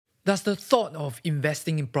Does the thought of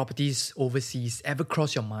investing in properties overseas ever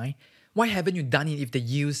cross your mind? Why haven't you done it if the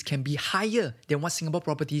yields can be higher than what Singapore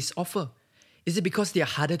properties offer? Is it because they are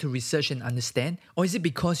harder to research and understand? Or is it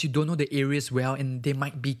because you don't know the areas well and there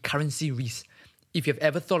might be currency risks? If you've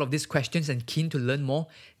ever thought of these questions and keen to learn more,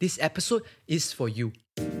 this episode is for you.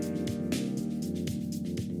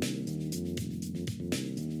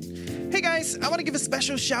 Hey guys, I want to give a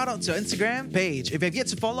special shout out to our Instagram page. If you have yet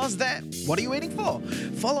to follow us there, what are you waiting for?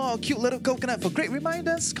 Follow our cute little coconut for great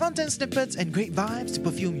reminders, content snippets, and great vibes to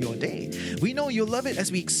perfume your day. We know you'll love it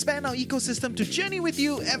as we expand our ecosystem to journey with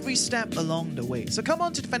you every step along the way. So come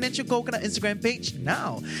on to the Financial Coconut Instagram page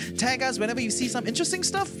now. Tag us whenever you see some interesting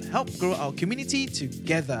stuff. Help grow our community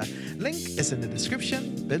together. Link is in the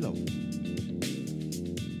description below.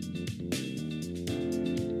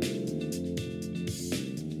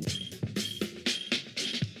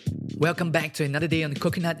 Welcome back to another day on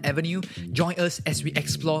Coconut Avenue. Join us as we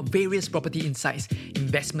explore various property insights,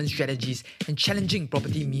 investment strategies, and challenging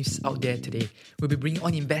property myths out there today. We'll be bringing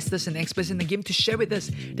on investors and experts in the game to share with us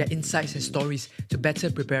their insights and stories to better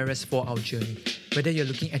prepare us for our journey. Whether you're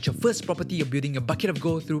looking at your first property or building a bucket of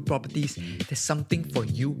gold through properties, there's something for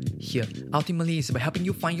you here. Ultimately, it's about helping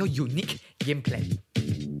you find your unique game plan.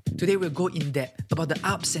 Today we'll go in depth about the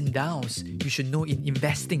ups and downs you should know in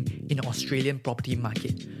investing in the Australian property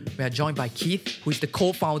market. We are joined by Keith, who is the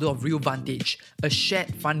co-founder of Real Vantage, a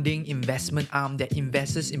shared funding investment arm that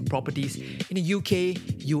invests in properties in the UK,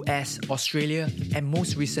 US, Australia, and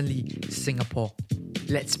most recently, Singapore.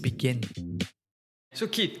 Let's begin. So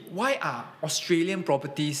Keith, why are Australian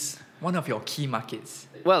properties one of your key markets?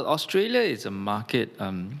 Well, Australia is a market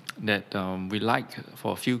that we like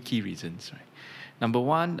for a few key reasons. Right? Number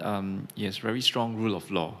one, it has very strong rule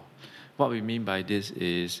of law. What we mean by this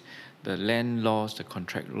is the land laws, the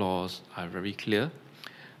contract laws are very clear.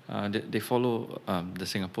 They follow the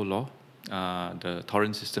Singapore law, the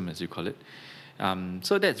Torrens system as you call it.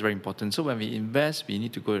 So that's very important. So when we invest, we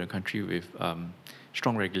need to go in a country with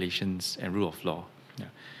strong regulations and rule of law. Yeah.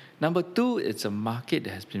 Number two, it's a market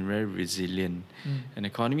that has been very resilient. And the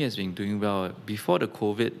economy has been doing well. Before the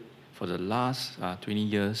COVID, for the last 20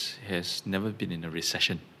 years, has never been in a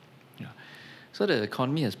recession. Yeah. So the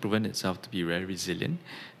economy has proven itself to be very resilient.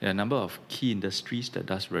 There are a number of key industries that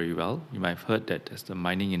does very well. You might have heard that there's the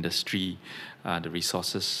mining industry, the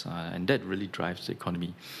resources, and that really drives the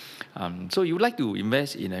economy. So you would like to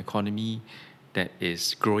invest in an economy that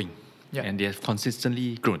is growing, and they have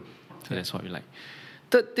consistently grown. So that's what we like.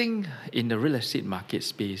 Third thing, in the real estate market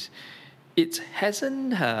space, it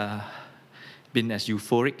hasn't been as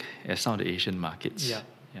euphoric as some of the Asian markets. Yeah.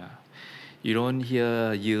 You don't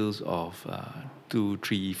hear yields of 2,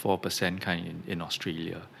 3, 4% kind in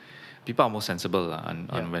Australia. People are more sensible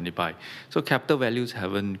on when they buy. So capital values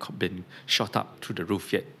haven't been shot up through the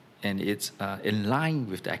roof yet. And it's in line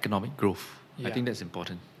with the economic growth. I think that's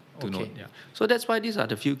important to note. Yeah. So that's why these are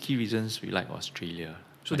the few key reasons we like Australia.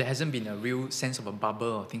 So there hasn't been a real sense of a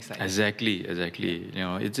bubble or things like that? Exactly. You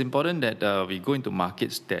know, it's important that we go into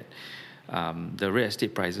markets that the real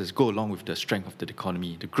estate prices go along with the strength of the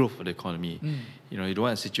economy, the growth of the economy. You know, you don't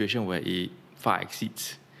want a situation where it far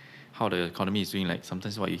exceeds how the economy is doing. Like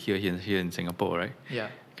sometimes what you hear here in Singapore, right? Yeah.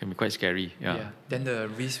 Can be quite scary. Yeah. Then the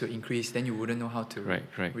risk will increase. Then you wouldn't know how to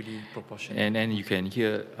really proportion. And then you can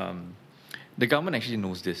hear the government actually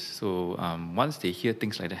knows this. So once they hear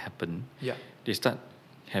things like that happen, they start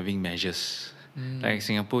having measures. Like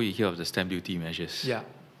Singapore, you hear of the stamp duty measures. Yeah.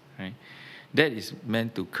 Right. That is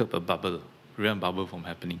meant to curb a bubble, prevent a bubble from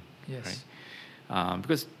happening. Yes. Right?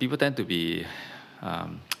 Because people tend to be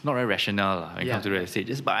not very rational when it comes to real estate.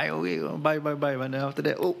 Just buy away, buy. And then after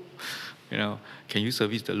that, can you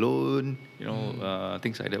service the loan?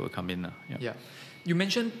 Things like that will come in. Yeah. You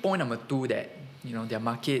mentioned point number 2 that their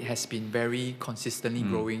market has been very consistently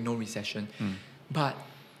growing, no recession. But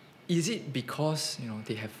is it because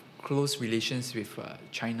they have close relations with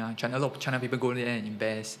China? A lot of China people go there and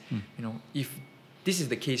invest. If this is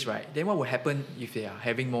the case, right, then what will happen if they are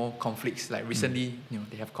having more conflicts? Like recently,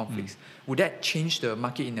 they have conflicts. Would that change the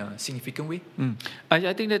market in a significant way?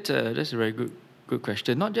 I think that's a very good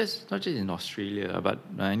question. Not just in Australia, but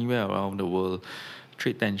anywhere around the world,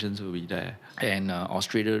 trade tensions will be there. And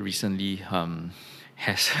Australia recently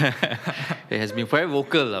has been very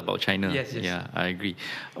vocal about China. Yes. Yeah, I agree.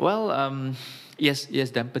 Well, yes,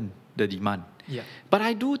 dampened the demand. Yeah. But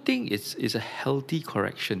I do think it's a healthy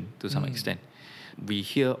correction to some extent. We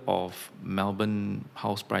hear of Melbourne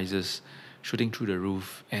house prices shooting through the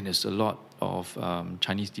roof, and there's a lot of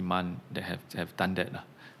Chinese demand that have done that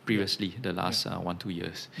previously, the last 1-2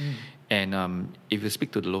 years. And if you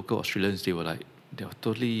speak to the local Australians, they were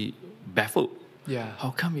totally baffled Yeah.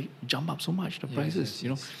 How come we jump up so much, the prices,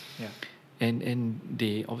 Yeah. And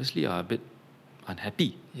they obviously are a bit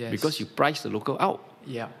unhappy Yes. because you price the local out,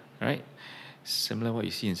 Yeah. right? Similar what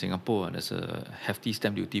you see in Singapore, there's a hefty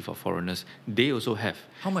stamp duty for foreigners. They also have.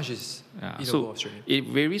 How much is in So Australia? it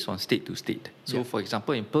varies from state to state. So Yeah. for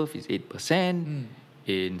example, in Perth it's 8%,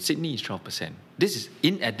 in Sydney it's 12%. This is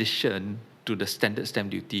in addition to the standard stamp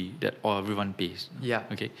duty that everyone pays. Yeah.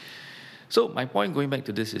 Okay. So my point going back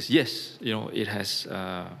to this is, yes, it has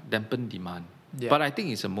dampened demand. Yeah. But I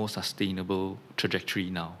think it's a more sustainable trajectory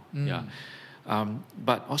now. Yeah.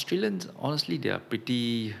 But Australians, honestly, they are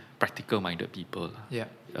pretty practical-minded people. Yeah.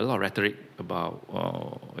 A lot of rhetoric about,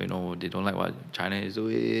 they don't like what China is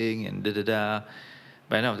doing and da-da-da.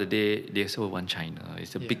 By the end of the day, they still want China.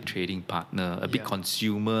 It's a big trading partner, a big Yeah.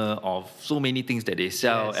 consumer of so many things that they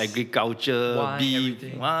sell, Yes. agriculture, Wine, beef,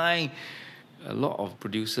 everything. wine. A lot of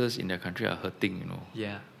producers in their country are hurting,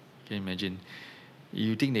 Yeah. Can you imagine?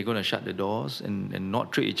 You think they're going to shut the doors and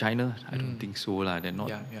not trade with China? I don't think so. They're not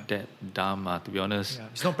Yeah. that dumb, to be honest. Yeah.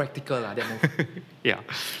 It's not practical, that move. Yeah.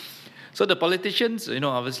 So the politicians,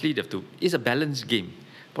 obviously they have to, it's a balanced game.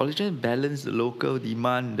 Politicians balance the local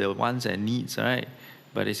demand, the wants and needs, right?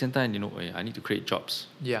 But at the same time, I need to create jobs,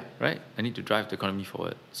 Yeah. right? I need to drive the economy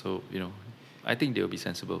forward. So, I think they will be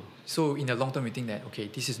sensible. So in the long term, we think that, okay,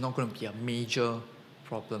 this is not going to be a major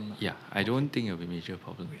problem. Yeah, I don't think it will be a major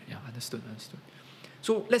problem. Yeah. Understood.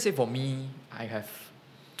 So let's say for me, I have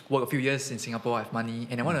worked a few years in Singapore, I have money,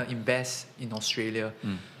 and I want to invest in Australia.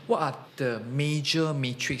 What are the major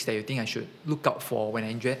metrics that you think I should look out for when I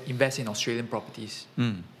invest in Australian properties?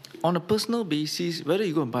 On a personal basis, whether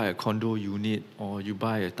you go and buy a condo unit or you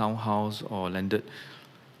buy a townhouse or landed,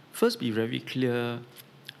 first be very clear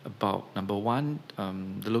about, number one,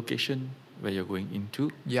 the location where you're going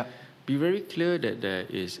into. Yeah. Be very clear that there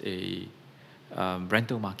is a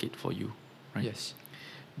rental market for you, right? Yes.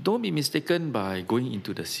 Don't be mistaken by going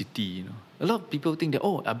into the city. A lot of people think that,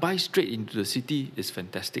 I buy straight into the city is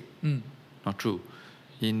fantastic. Not true.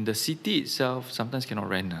 In the city itself, sometimes cannot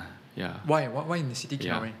rent. Yeah. Why? Why in the city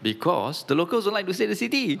cannot rent? Because the locals don't like to stay in the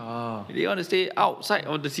city. Oh. They want to stay outside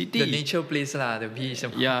of the city. The nature place, the beach. The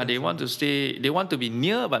Yeah, they want to stay. They want to be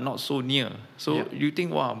near, but not so near. So Yeah. you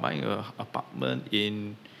think, wow, buying an apartment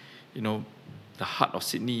in, the heart of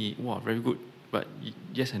Sydney, wow, very good. But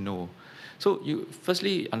yes and no. So you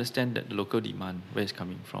firstly understand that the local demand, where it's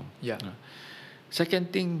coming from. Yeah.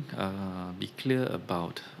 Second thing, be clear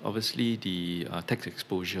about obviously the tax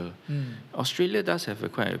exposure. Australia does have a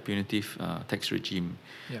quite a punitive tax regime.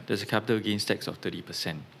 Yeah. There's a capital gains tax of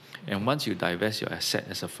 30%. And once you divest your asset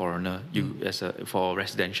as a foreigner, for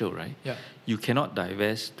residential, right? Yeah. You cannot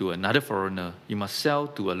divest to another foreigner. You must sell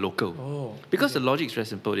to a local. Oh, Because the logic is very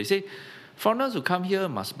simple. They say foreigners who come here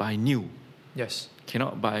must buy new, Yes.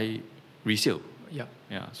 cannot buy resale. Yeah.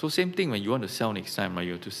 Yeah. So same thing when you want to sell next time, right?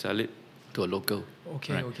 You have to sell it to a local.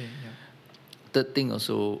 Okay. Right. Okay. Yeah. Third thing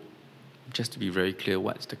also, just to be very clear,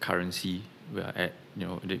 what's the currency we are at?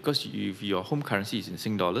 Because if your home currency is in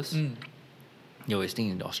Sing dollars, you're staying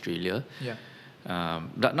in Australia. Yeah.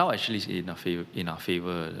 But now actually it's in our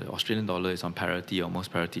favor. The Australian dollar is on parity,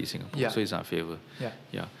 almost parity with Singapore. Yeah. So it's in our favor. Yeah.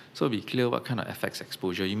 Yeah. So be clear what kind of FX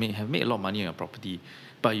exposure. You may have made a lot of money on your property,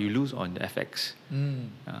 but you lose on the FX.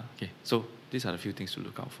 Okay. So these are the few things to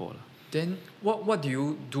look out for. Then what do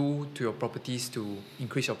you do to your properties to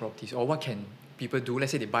increase your properties? Or what can people do?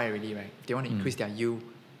 Let's say they buy already, right? They want to increase their yield.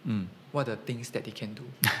 What are the things that they can do?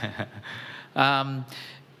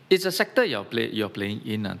 It's a sector you're playing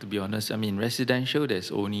in, to be honest. I mean, residential,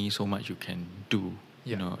 there's only so much you can do.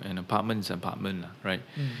 Yeah. An apartment is an apartment, right?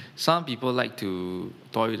 Some people like to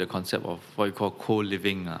toy with the concept of what you call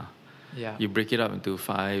co-living. Yeah. You break it up into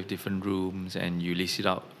 5 different rooms and you lease it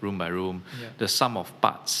out room by room. Yeah. The sum of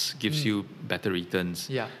parts gives you better returns.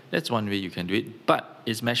 Yeah. That's one way you can do it, but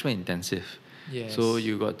it's management intensive. Yes. So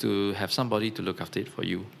you got to have somebody to look after it for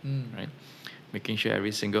you, right? Making sure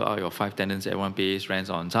every single out of your 5 tenants, everyone pays rents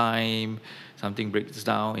on time. Something breaks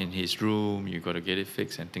down in his room, you got to get it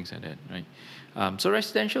fixed and things like that, right? So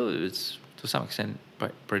residential is to some extent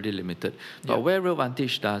pretty limited. But Yeah. where Real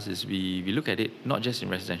Vantage does is we look at it not just in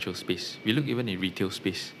residential space. We look even in retail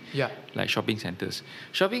space, Yeah. like shopping centers.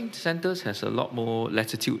 Shopping centers has a lot more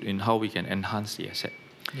latitude in how we can enhance the asset.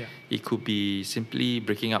 Yeah. It could be simply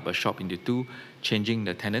breaking up a shop into 2, changing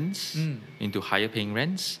the tenants into higher paying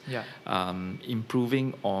rents, Yeah.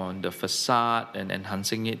 Improving on the facade and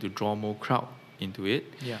enhancing it to draw more crowd into it,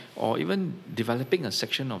 Yeah. or even developing a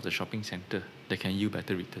section of the shopping center that can yield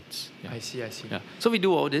better returns. Yeah. I see. Yeah. So we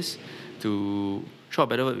do all this to show a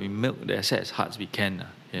better way we milk the asset as hard as we can.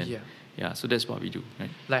 Yeah. Yeah, so that's what we do, right?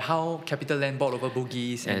 Like how CapitaLand bought over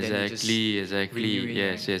Bugis and then they just Exactly. renew it,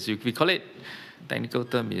 Yes, right? yes. We call it, technical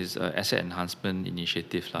term is Asset Enhancement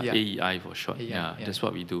Initiative, Yeah. AEI for short. AEI, Yeah, yeah. that's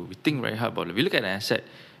what we do. We think very hard about it. We look at an asset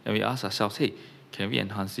and we ask ourselves, hey, can we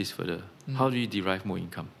enhance this further? How do you derive more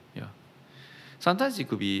income? Yeah. Sometimes it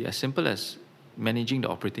could be as simple as managing the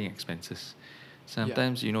operating expenses.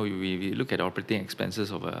 Sometimes, we look at the operating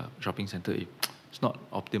expenses of a shopping center, it's not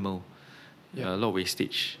optimal. Yeah. A lot of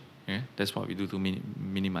wastage. Yeah? That's what we do to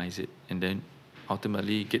minimize it. And then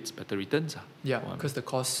ultimately gets better returns. Yeah, because the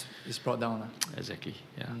cost is brought down. Exactly,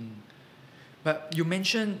 yeah. But you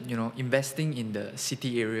mentioned, investing in the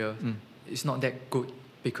city area is not that good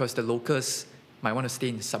because the locals might want to stay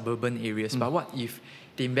in suburban areas. But what if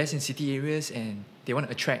they invest in city areas and they want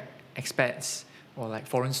to attract expats or like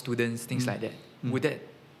foreign students, things like that? Would that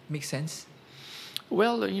make sense?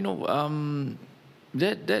 Well,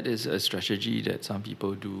 that is a strategy that some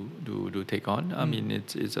people do take on. I mean,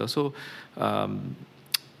 it's also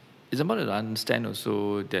it's important to understand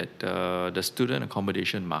also that the student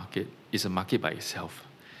accommodation market is a market by itself.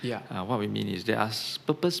 Yeah. What we mean is there are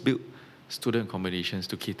purpose-built student accommodations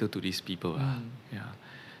to cater to these people.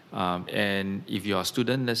 And if you're a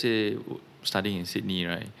student, let's say studying in Sydney,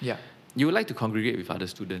 right? Yeah. You would like to congregate with other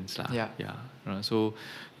students. Yeah. So,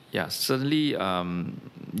 certainly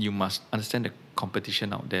you must understand the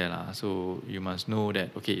competition out there. So you must know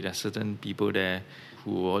that, okay, there are certain people there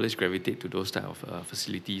who always gravitate to those type of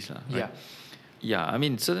facilities. Right? Yeah. Yeah, I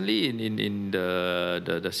mean, certainly in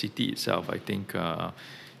the city itself, I think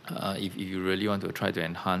if you really want to try to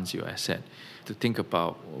enhance your asset, to think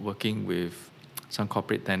about working with some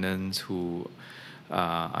corporate tenants who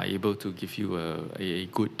are able to give you a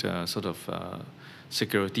good sort of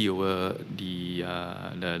security over the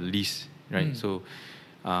lease, right? So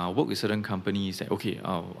work with certain companies that, okay,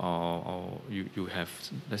 you have,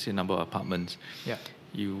 let's say, a number of apartments. Yeah.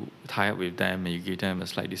 You tie up with them and you give them a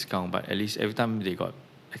slight discount, but at least every time they got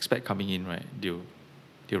expat coming in, right, they'll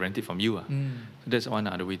rent it from you. So that's one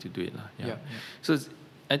other way to do it. Yeah. So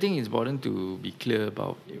I think it's important to be clear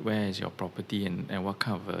about where is your property and what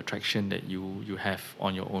kind of attraction that you have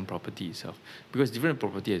on your own property itself. Because different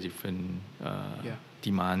property has different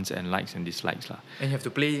demands and likes and dislikes. And you have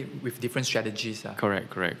to play with different strategies.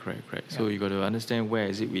 Correct. So you got to understand where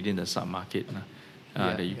is it within the sub-market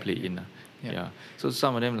that you play in. Yeah. So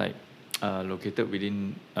some of them like located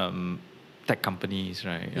within tech companies,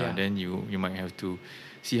 right? Then you might have to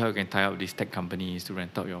see how you can tie up these tech companies to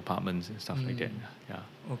rent out your apartments and stuff like that.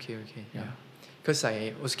 Yeah. Okay. Yeah. Because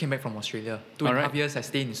I also came back from Australia. 2.5 years I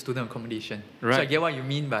stayed in student accommodation. Right. So I get what you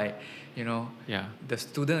mean by, the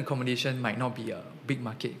student accommodation might not be a big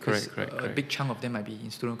market because a big chunk of them might be in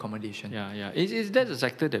student accommodation. Yeah. That's a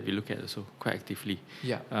sector that we look at also quite actively.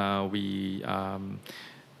 Yeah. We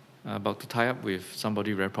about to tie up with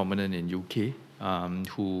somebody very prominent in UK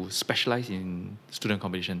who specialize in student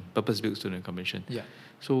accommodation, purpose-built student accommodation. Yeah.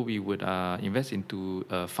 So we would invest into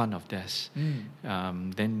a fund of theirs.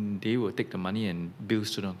 Then they will take the money and build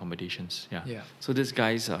student accommodations. Yeah. So these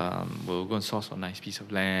guys will go and source a nice piece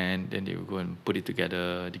of land. Then they will go and put it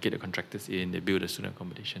together. They get the contractors in. They build a student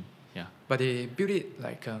accommodation. Yeah. But they build it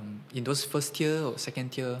like in those first tier or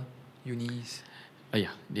second tier unis.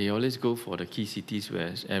 They always go for the key cities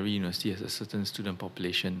where every university has a certain student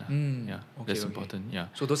population. That's important. Yeah.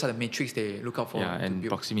 So those are the metrics they look out for. Yeah, and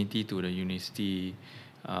proximity to the university.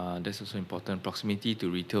 That's also important. Proximity to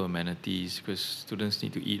retail amenities because students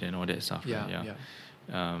need to eat and all that stuff.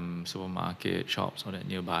 Supermarket, shops, all that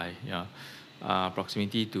nearby.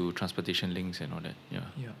 Proximity to transportation links and all that.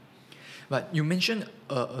 Yeah. But you mentioned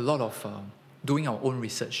a lot of doing our own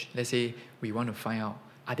research. Let's say we want to find out,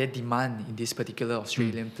 are there demand in this particular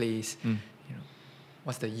Australian place?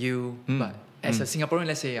 What's the yield? But as a Singaporean,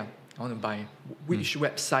 let's say I want to buy, which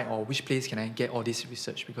website or which place can I get all this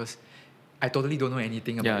research? Because I totally don't know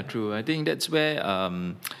anything about it. Yeah, true. I think that's where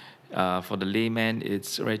for the layman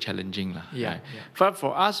it's very challenging. Right? But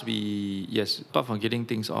for us, apart from getting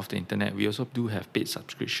things off the internet, we also do have paid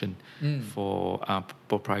subscription for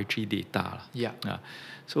proprietary data.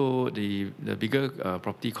 So the bigger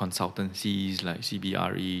property consultancies like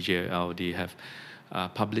CBRE, JLL, they have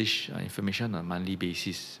publish information on a monthly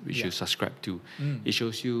basis, which you subscribe to. It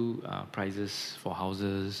shows you prices for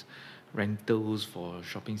houses, rentals for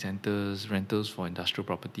shopping centers, rentals for industrial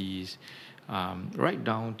properties, right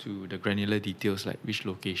down to the granular details like which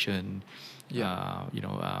location,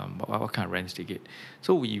 what kind of rents they get.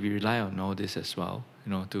 So we rely on all this as well,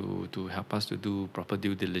 to help us to do proper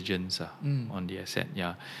due diligence on the asset.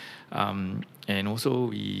 And also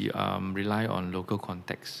we rely on local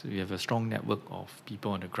contacts. We have a strong network of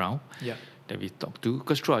people on the ground that we talk to,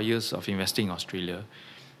 because through our years of investing in Australia,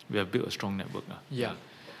 we have built a strong network. Yeah.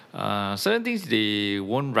 Certain things they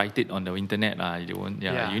won't write it on the internet. They won't.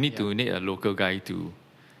 You need a local guy to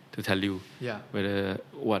tell you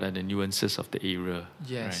what are the nuances of the area.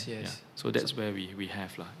 Yes, right? yes. Yeah. So that's where we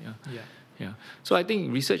have lah. Yeah. Yeah. So I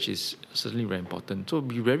think research is certainly very important. So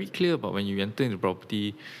be very clear about when you enter into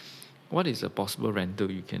property, what is a possible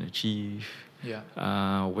rental you can achieve? Yeah.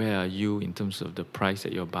 Where are you in terms of the price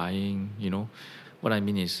that you're buying? What I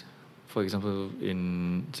mean is, for example,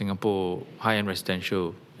 in Singapore, high-end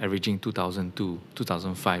residential averaging 2,000 to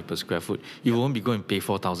 2,005 per square foot. You won't be going to pay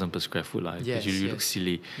 4,000 per square foot, because you look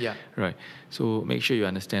silly. Yeah. Right. So make sure you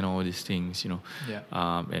understand all these things, Yeah.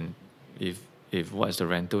 And if what's the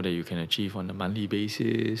rental that you can achieve on a monthly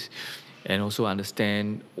basis, and also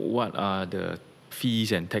understand what are the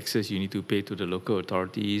fees and taxes you need to pay to the local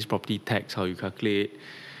authorities, property tax, how you calculate,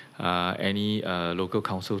 any local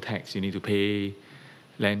council tax you need to pay,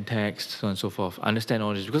 land tax, so on and so forth. Understand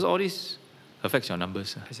all this, because all this affects your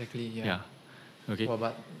numbers. Exactly, yeah. Okay. Well,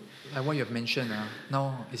 but like what you have mentioned,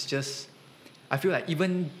 now it's just, I feel like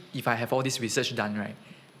even if I have all this research done, right,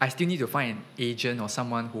 I still need to find an agent or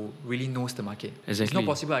someone who really knows the market. Exactly. It's not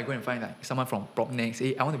possible I go and find like someone from PropNext.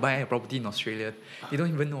 Hey, I want to buy a property in Australia. They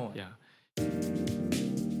don't even know. Yeah.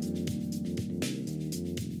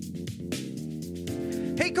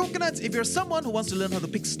 Hey Coconuts, if you're someone who wants to learn how to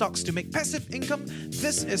pick stocks to make passive income,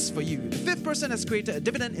 this is for you. The Fifth Person has created a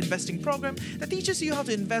dividend investing program that teaches you how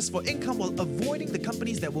to invest for income while avoiding the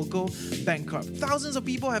companies that will go bankrupt. Thousands of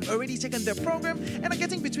people have already taken their program and are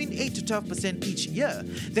getting between 8 to 12% each year.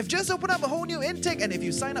 They've just opened up a whole new intake, and if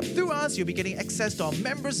you sign up through us, you'll be getting access to our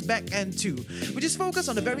members back end too, which is focused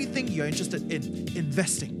on the very thing you're interested in,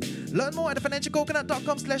 investing. Learn more at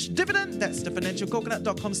thefinancialcoconut.com/dividend. That's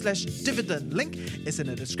thefinancialcoconut.com/dividend. Link is in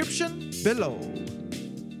the description below.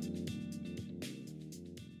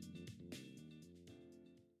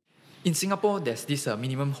 In Singapore, there's this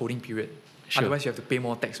minimum holding period. Sure. Otherwise, you have to pay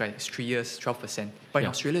more tax, right? It's 3 years, 12%. But in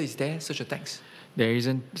Australia, is there such a tax? There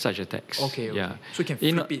isn't such a tax. Okay. Yeah. So you can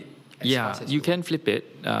flip it as fast as you you can flip it,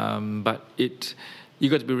 but you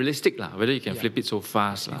got to be realistic whether you can flip it so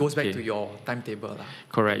fast. It goes back to your timetable.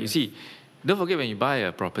 Correct. You see, don't forget when you buy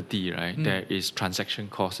a property, right, there is transaction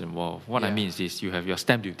costs involved. What I mean is this, you have your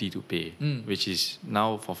stamp duty to pay, which is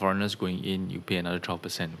now for foreigners going in, you pay another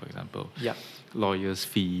 12%, for example. Yeah. Lawyer's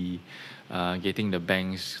fee, getting the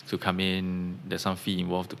banks to come in, there's some fee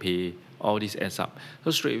involved to pay. All this adds up. So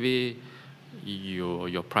straight away,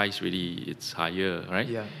 your price really, it's higher, right?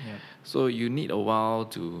 Yeah. So you need a while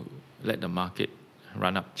to let the market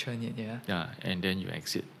run up. Churn it, Yeah, and then you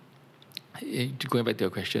exit. Going back to your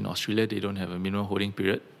question, Australia, they don't have a minimum holding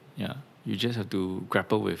period. Yeah, you just have to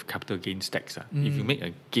grapple with capital gains tax. If you make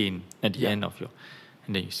a gain at the end of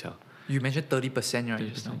and then you sell. You mentioned 30%, right?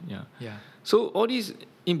 30%, Just now? Yeah. So all these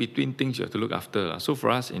in-between things you have to look after. So for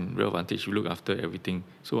us in Real Vantage, we look after everything.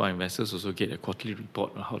 So our investors also get a quarterly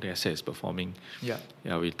report on how their asset is performing. Yeah.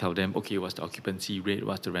 We tell them, okay, what's the occupancy rate,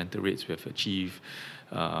 what's the rental rates we have achieved,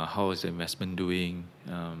 how is the investment doing,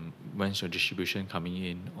 when's your distribution coming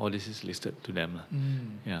in. All this is listed to them.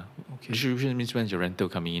 Yeah. Okay. Distribution means when's your rental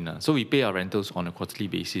coming in. So we pay our rentals on a quarterly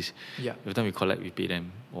basis. Yeah. Every time we collect, we pay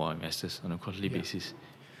them, or our investors, on a quarterly basis.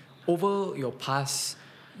 Over your past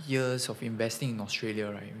years of investing in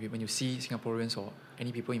Australia, right? When you see Singaporeans or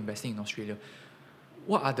any people investing in Australia,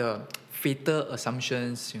 what are the fatal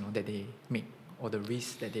assumptions that they make, or the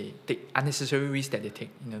risks that they take, unnecessary risks that they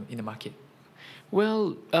take in the market?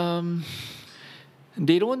 Well,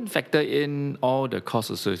 they don't factor in all the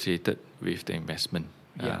costs associated with the investment.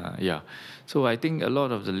 So I think a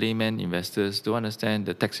lot of the layman investors don't understand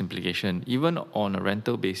the tax implication. Even on a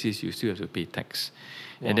rental basis, you still have to pay tax.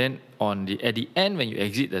 Wow. And then at the end, when you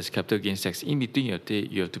exit, there's capital gains tax. In between,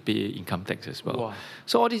 you have to pay income tax as well. Wow.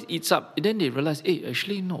 So all this eats up. Then they realize,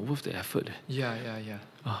 actually not worth the effort. Yeah.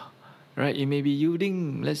 Right, it may be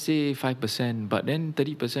yielding, let's say 5%, but then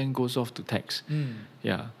 30% goes off to tax.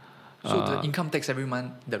 Yeah. So the income tax every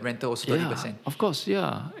month, the rental also 30%. Yeah, of course,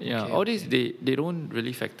 yeah. All this they don't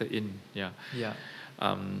really factor in.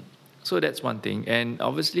 So that's one thing, and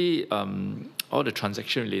obviously all the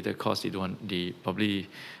transaction related costs they probably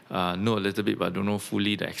know a little bit but don't know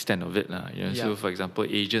fully the extent of it. So for example,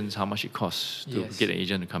 agents, how much it costs to get an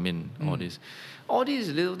agent to come in, all these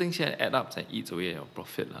little things here add up and eats away your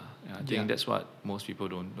profit. I think that's what most people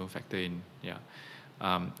don't factor in.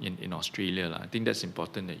 In Australia. I think that's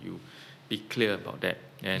important that you be clear about that.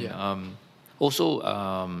 And also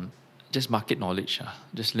just market knowledge,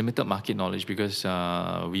 just limited market knowledge, because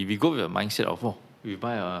we go with a mindset of, we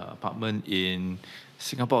buy an apartment in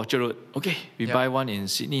Singapore Orchard Road. Okay, we Yeah. buy one in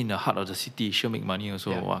Sydney in the heart of the city. Sure make money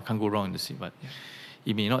also. Yeah. Wow, can't go wrong in the city, but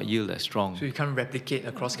it may not yield as strong. So you can't replicate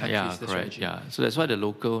across countries Yeah, the correct. strategy. Yeah, so that's why the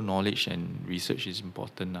local knowledge and research is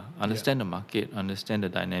important. Understand the market, understand the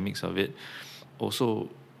dynamics of it. Also,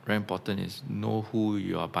 very important is know who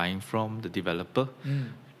you are buying from, the developer,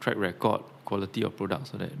 track record, quality of products.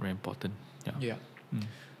 So that's very important. Yeah. Yeah.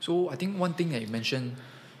 So I think one thing that you mentioned,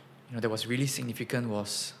 that was really significant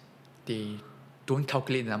was they don't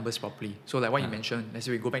calculate the numbers properly. So like what you mentioned, let's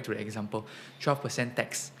say we go back to the example, 12%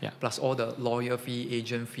 tax Yeah. plus all the lawyer fee,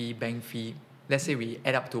 agent fee, bank fee. Let's say we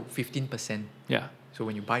add up to 15%. Yeah. So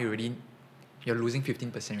when you buy already, you're losing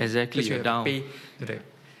 15%. Right? Exactly, Because you you're have down. to pay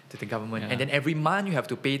to the government. Yeah. And then every month you have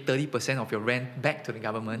to pay 30% of your rent back to the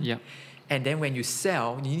government. Yeah. And then when you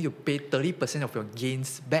sell, you need to pay 30% of your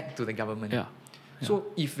gains back to the government. Yeah.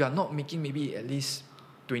 So if you are not making maybe at least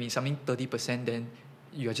 20-something, 30%, then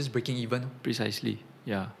you are just breaking even. Precisely.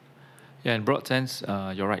 Yeah. Yeah, in broad sense,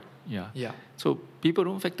 you're right. Yeah. Yeah. So people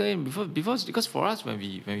don't factor in because for us when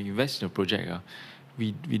we invest in a project,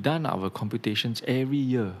 we done our computations every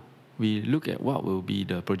year. We look at what will be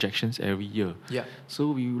the projections every year. Yeah.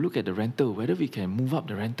 So we look at the rental, whether we can move up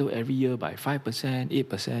the rental every year by 5%,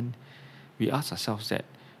 8%. We ask ourselves that,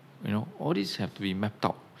 all these have to be mapped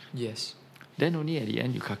out. Yes. Then only at the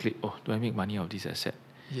end you calculate, do I make money out of this asset?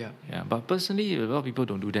 Yeah. Yeah, but personally, a lot of people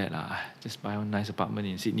don't do that. Just buy one nice apartment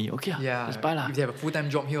in Sydney. Okay, just buy. If they have a full-time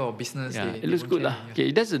job here or business, Yeah, they it looks won't good. care.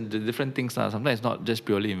 Okay, that's the different things. Sometimes it's not just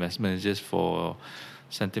purely investment, it's just for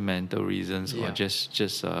sentimental reasons or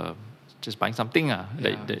just buying something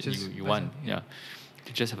that just you buy want. something, Yeah.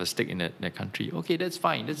 To just have a stake in that country. Okay, that's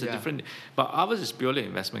fine. That's a different. But ours is purely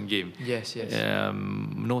investment game. Yes, yes.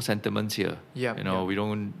 No sentiments here. Yeah, We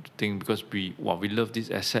don't think because we love this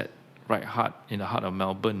asset in the heart of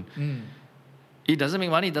Melbourne. It doesn't make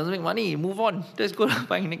money. Move on. Let's go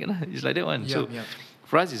buying. It's like that one. So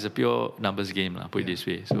for us, it's a pure numbers game, put it this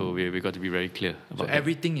way. So we got to be very clear about that.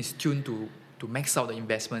 Everything is tuned to max out the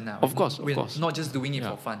investment now. Of course. Not just doing it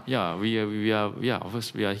for fun. Yeah, we are. Of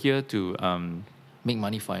course, we are here to make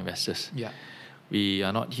money for investors. Yeah. We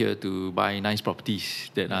are not here to buy nice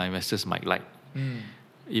properties that our investors might like.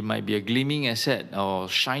 It might be a gleaming asset or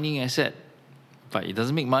shining asset, but it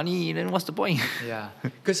doesn't make money. Then what's the point? Yeah.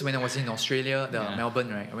 Because when I was in Australia,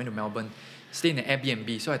 Melbourne, right? I went to Melbourne, stayed in an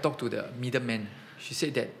Airbnb. So I talked to the middleman. She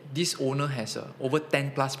said that this owner has over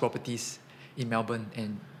 10 plus properties in Melbourne,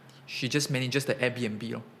 and she just manages the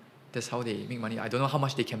Airbnb. That's how they make money. I don't know how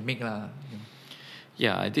much they can make.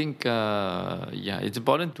 Yeah, I think it's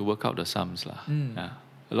important to work out the sums. Yeah.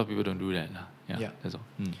 A lot of people don't do that. Yeah, that's all.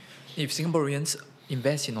 If Singaporeans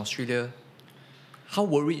invest in Australia, how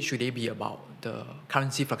worried should they be about the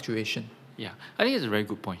currency fluctuation? Yeah, I think it's a very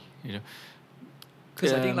good point.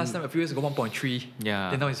 Because I think last time, a few years ago, 1.3. Yeah.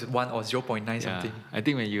 Then now it's 1 or 0.9 something. I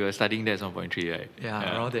think when you were studying that, it's 1.3, right?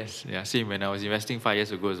 Yeah, around there. Yeah, same. When I was investing 5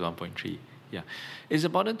 years ago, it was 1.3. Yeah. It's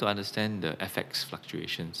important to understand the FX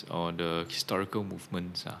fluctuations or the historical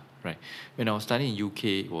movements. Right. When I was studying in UK,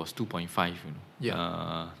 it was 2.5,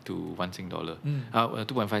 to 1 Sing dollar.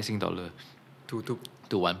 2.5 Sing dollar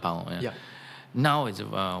to 1 pound. Yeah. Now it's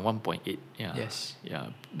 1.8. Yeah. Yes. Yeah.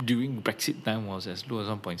 During Brexit time was as low as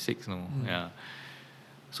 1.6. Yeah.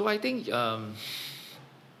 So I think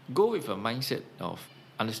go with a mindset of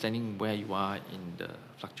understanding where you are in the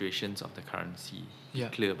fluctuations of the currency. Be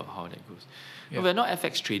clear about how that goes. Yeah. We're not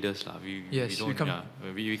FX traders, we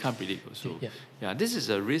don't. We can't predict also. Yeah. This is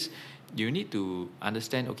a risk. You need to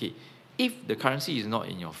understand. Okay, if the currency is not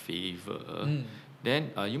in your favor,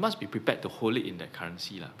 then you must be prepared to hold it in that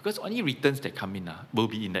currency, because only returns that come in will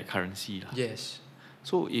be in that currency. Yes.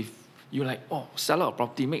 So if you're like, sell out a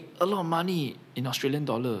property, make a lot of money in Australian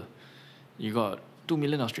dollar, you got 2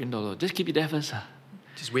 million Australian dollar, just keep it there first.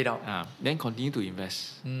 Just wait out. Then continue to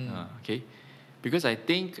invest. Okay, because I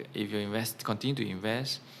think if you continue to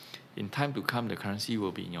invest, in time to come, the currency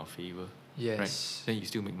will be in your favor. Yes. Right? Then you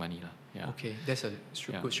still make money. Yeah. Okay, that's a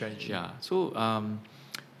good strategy. Yeah. So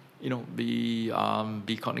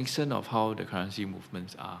be cognizant of how the currency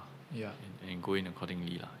movements are. Yeah. And go in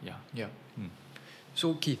accordingly. Yeah.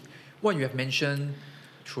 So Keith, what you have mentioned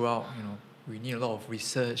throughout, we need a lot of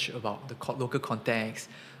research about the local context,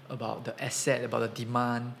 about the asset, about the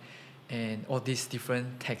demand, and all these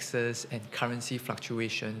different taxes and currency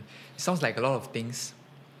fluctuation. It sounds like a lot of things,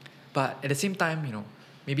 but at the same time,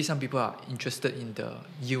 maybe some people are interested in the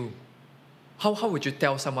yield. How would you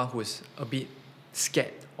tell someone who's a bit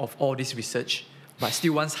scared of all this research but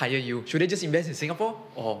still wants higher yield? Should they just invest in Singapore,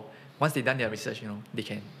 or once they've done their research, they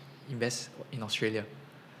can invest in Australia?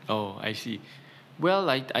 Oh, I see. Well,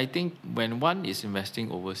 I think when one is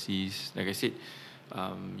investing overseas, like I said,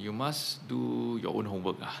 you must do your own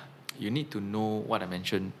homework. You need to know what I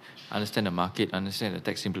mentioned, understand the market, understand the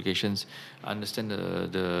tax implications, understand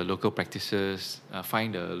the local practices,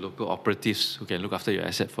 find the local operatives who can look after your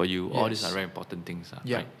asset for you. All these Yes. are very important things.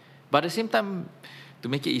 Yeah. Right? But at the same time, to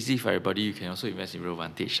make it easy for everybody, you can also invest in Real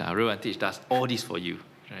Vantage. Real Vantage does all this for you.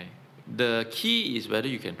 Right? The key is whether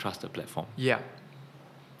you can trust the platform. Yeah.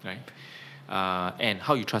 Right? And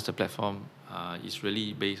how you trust the platform is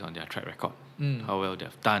really based on their track record, how well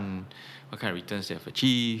they've done, what kind of returns they have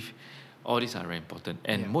achieved. All these are very important.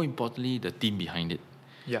 And more importantly, the team behind it.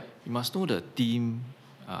 Yeah. You must know the team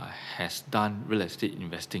has done real estate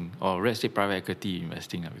investing or real estate private equity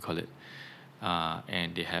investing, we call it.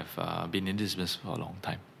 And they have been in this business for a long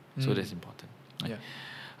time. So that's important. Right? Yeah.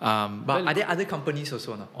 But are there other companies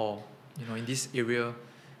also, no? Or in this area,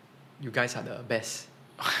 you guys are the best?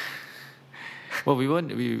 Well, we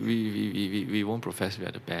won't profess we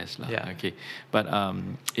are the best, lah. Yeah. Okay, but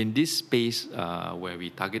in this space where we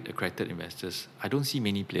target accredited investors, I don't see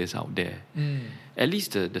many players out there. At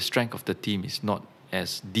least the strength of the team is not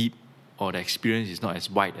as deep, or the experience is not as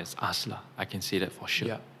wide as us, lah. I can say that for sure.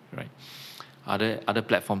 Yeah. Right. Other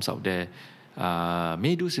platforms out there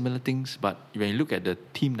may do similar things, but when you look at the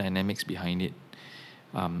team dynamics behind it,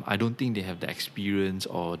 I don't think they have the experience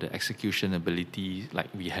or the execution ability like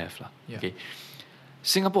we have, lah. Yeah. Okay.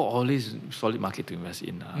 Singapore always solid market to invest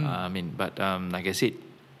in. But like I said,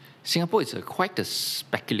 Singapore is quite a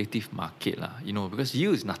speculative market, lah. Because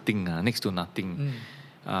yield is nothing, next to nothing.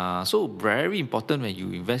 So very important when you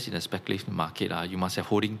invest in a speculative market, you must have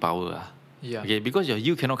holding power. Yeah. Okay, because your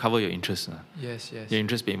yield cannot cover your interest. Yes. Your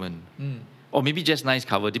interest payment. Or maybe just nice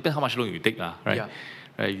cover, depends how much loan you take, right? Yeah.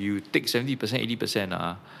 Right, you take 70%,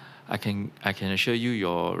 80%, I can assure you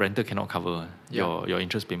your rental cannot cover your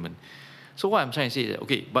interest payment. So what I'm trying to say is that,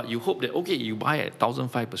 okay, but you hope that, okay, you buy at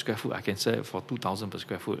 1,500 per square foot, I can sell it for 2,000 per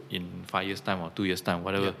square foot in 5 years' time or 2 years' time,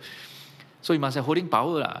 whatever. Yeah. So you must have holding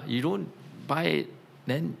power. You don't buy it,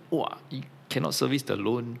 then you cannot service the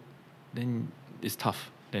loan, then it's tough.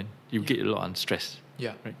 Then you get a lot of stress.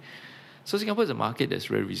 Yeah. Right. So Singapore is a market that's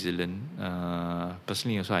very resilient.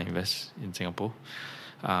 Personally, also I invest in Singapore.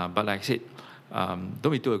 But like I said,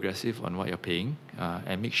 don't be too aggressive on what you're paying,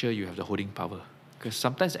 and make sure you have the holding power. Because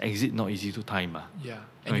sometimes exit not easy to time. Yeah. Not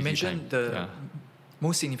And you easy mentioned time. the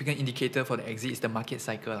most significant indicator for the exit is the market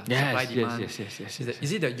cycle. Yes, supply, demand. yes.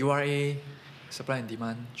 Is it the URA supply and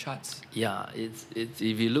demand charts? Yeah, it's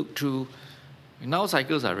if you look through, now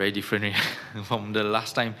cycles are very different from the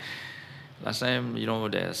last time. Last time,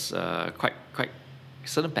 there's quite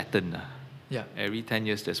certain pattern. Yeah. Every 10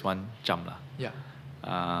 years there's one jump. Yeah.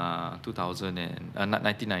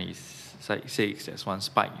 1996 there's one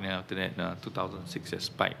spike. After that 2006 there's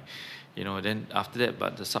spike. Then after that,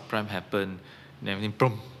 but the subprime happened, and everything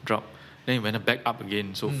boom, drop. Then it went back up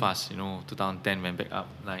again so fast. 2010 went back up,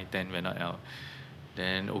 9-10 went out.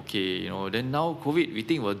 Then then now COVID we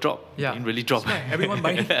think will drop. Yeah. It didn't really drop. Right. Everyone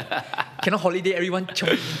buying. Cannot holiday. Everyone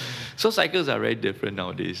jumping. So cycles are very different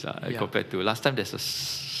nowadays compared to last time. There's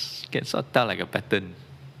can sort of tell like a pattern.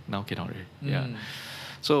 Now cannot really. Yeah.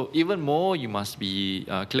 So even more, you must be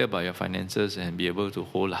clear about your finances and be able to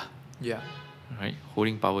hold. Yeah. Right?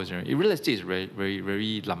 Holding power is very... Real estate is very, very,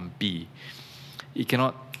 very lumpy. It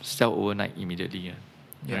cannot sell overnight immediately.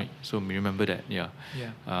 Yeah. Right? So remember that. Yeah.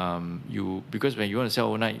 Yeah. Because when you want to sell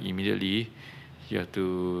overnight immediately, you have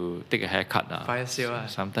to take a haircut. Fire sale.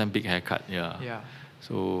 Sometimes big haircut. Yeah. Yeah.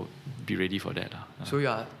 So be ready for that. So you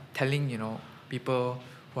are telling, people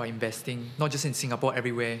who are investing, not just in Singapore,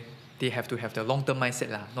 everywhere, they have to have the long-term mindset.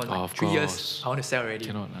 Not like of 3 course. years, I want to sell already.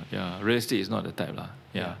 Cannot. Yeah. Real estate is not the type.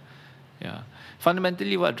 Yeah.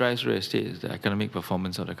 Fundamentally, what drives real estate is the economic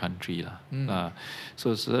performance of the country.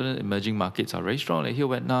 So certain emerging markets are very strong. Like here,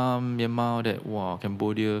 Vietnam, Myanmar,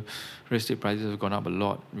 Cambodia, real estate prices have gone up a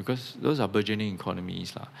lot because those are burgeoning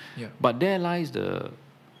economies. Yeah. But there lies the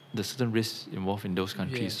certain risks involved in those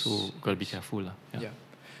countries. Yes. So got to be careful. Yeah.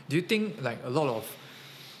 Do you think like a lot of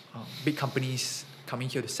big companies coming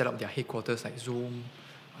here to set up their headquarters like Zoom,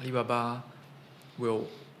 Alibaba will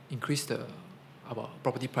increase the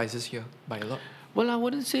property prices here by a lot? Well, I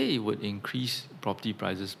wouldn't say it would increase property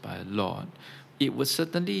prices by a lot. It would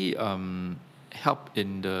certainly help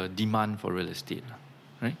in the demand for real estate,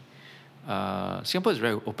 right? Singapore is a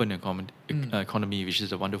very open economy, which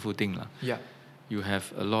is a wonderful thing. Yeah. You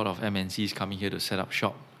have a lot of MNCs coming here to set up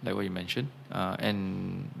shop, like what you mentioned.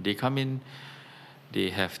 And they come in, they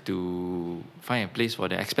have to find a place for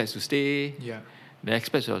the expats to stay. Yeah. The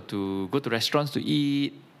expats have to go to restaurants to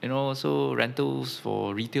eat. So rentals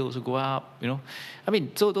for retail also go up, I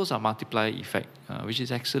mean, so those are multiplier effect, which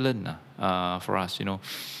is excellent for us,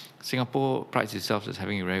 Singapore prides itself as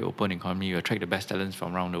having a very open economy. We attract the best talents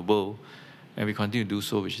from around the world, and we continue to do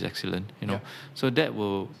so, which is excellent, So that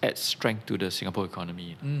will add strength to the Singapore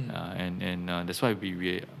economy, and that's why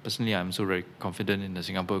we personally, I'm so very confident in the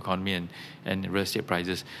Singapore economy and real estate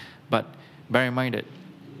prices. But bear in mind that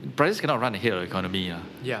prices cannot run ahead of the economy.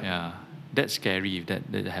 Yeah. That's scary if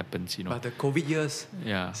that happens, But the COVID years,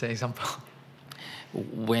 Yeah. as an example.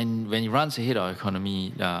 When it runs ahead of the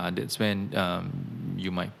economy, that's when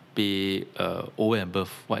you might pay over and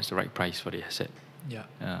above what is the right price for the asset. Yeah.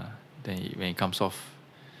 Then when it comes off,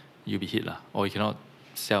 you'll be hit, or you cannot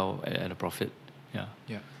sell at a profit.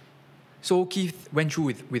 Yeah. So Keith went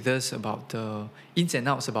through with us about the ins and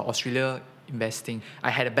outs about Australia investing. I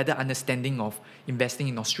had a better understanding of investing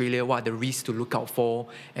in Australia, what are the risks to look out for,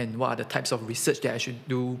 and what are the types of research that I should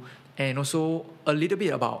do, and also a little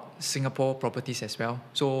bit about Singapore properties as well.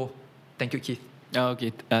 So thank you, Keith.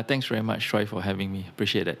 Okay, thanks very much, Troy, for having me.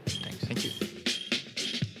 Appreciate it. Thanks. Thank you.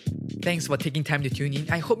 Thanks for taking time to tune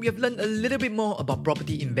in. I hope you have learned a little bit more about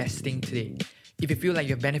property investing today. If you feel like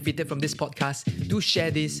you have benefited from this podcast, do share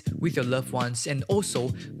this with your loved ones, and also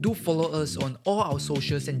do follow us on all our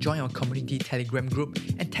socials and join our community Telegram group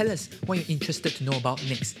and tell us what you're interested to know about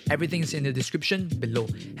next. Everything is in the description below.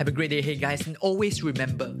 Have a great day ahead, guys, and always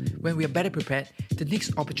remember, when we are better prepared, the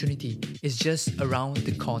next opportunity is just around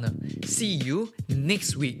the corner. See you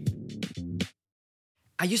next week.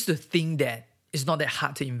 I used to think that it's not that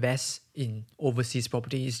hard to invest in overseas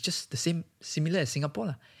property. It's just the same, similar as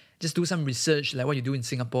Singapore. Just do some research like what you do in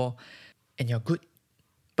Singapore and you're good.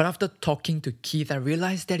 But after talking to Keith, I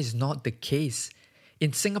realized that is not the case.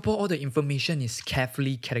 In Singapore, all the information is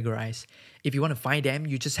carefully categorized. If you want to find them,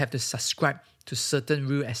 you just have to subscribe to certain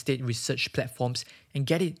real estate research platforms and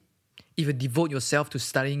get it. If you devote yourself to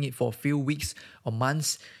studying it for a few weeks or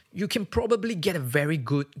months, you can probably get a very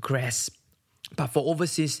good grasp. But for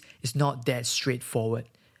overseas, it's not that straightforward.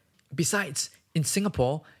 Besides, in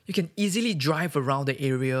Singapore, you can easily drive around the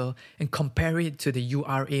area and compare it to the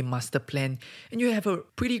URA master plan, and you have a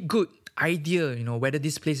pretty good idea, whether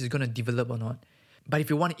this place is going to develop or not. But if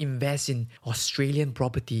you want to invest in Australian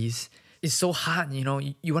properties, it's so hard,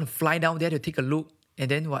 you want to fly down there to take a look, and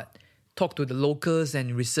then what? Talk to the locals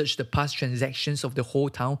and research the past transactions of the whole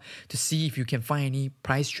town to see if you can find any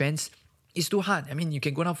price trends. It's too hard. I mean, you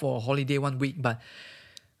can go down for a holiday 1 week, but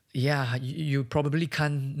yeah, you probably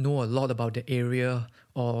can't know a lot about the area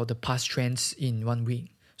or the past trends in 1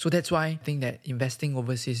 week. So that's why I think that investing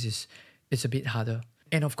overseas is a bit harder.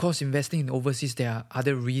 And of course, investing in overseas, there are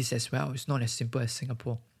other risks as well. It's not as simple as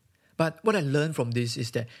Singapore. But what I learned from this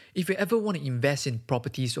is that if you ever want to invest in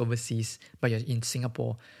properties overseas, but you're in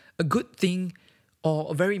Singapore, a good thing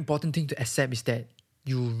or a very important thing to accept is that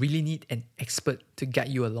you really need an expert to guide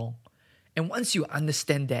you along. And once you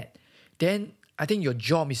understand that, then I think your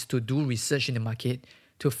job is to do research in the market,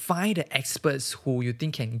 to find the experts who you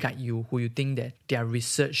think can guide you, who you think that their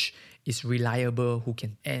research is reliable, who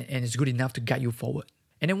can and is good enough to guide you forward.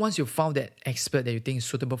 And then once you've found that expert that you think is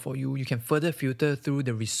suitable for you, you can further filter through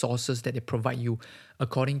the resources that they provide you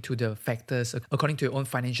according to the factors, according to your own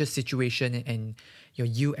financial situation and your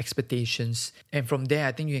yield expectations. And from there,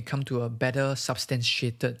 I think you can come to a better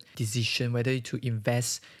substantiated decision whether to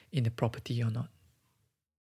invest in the property or not.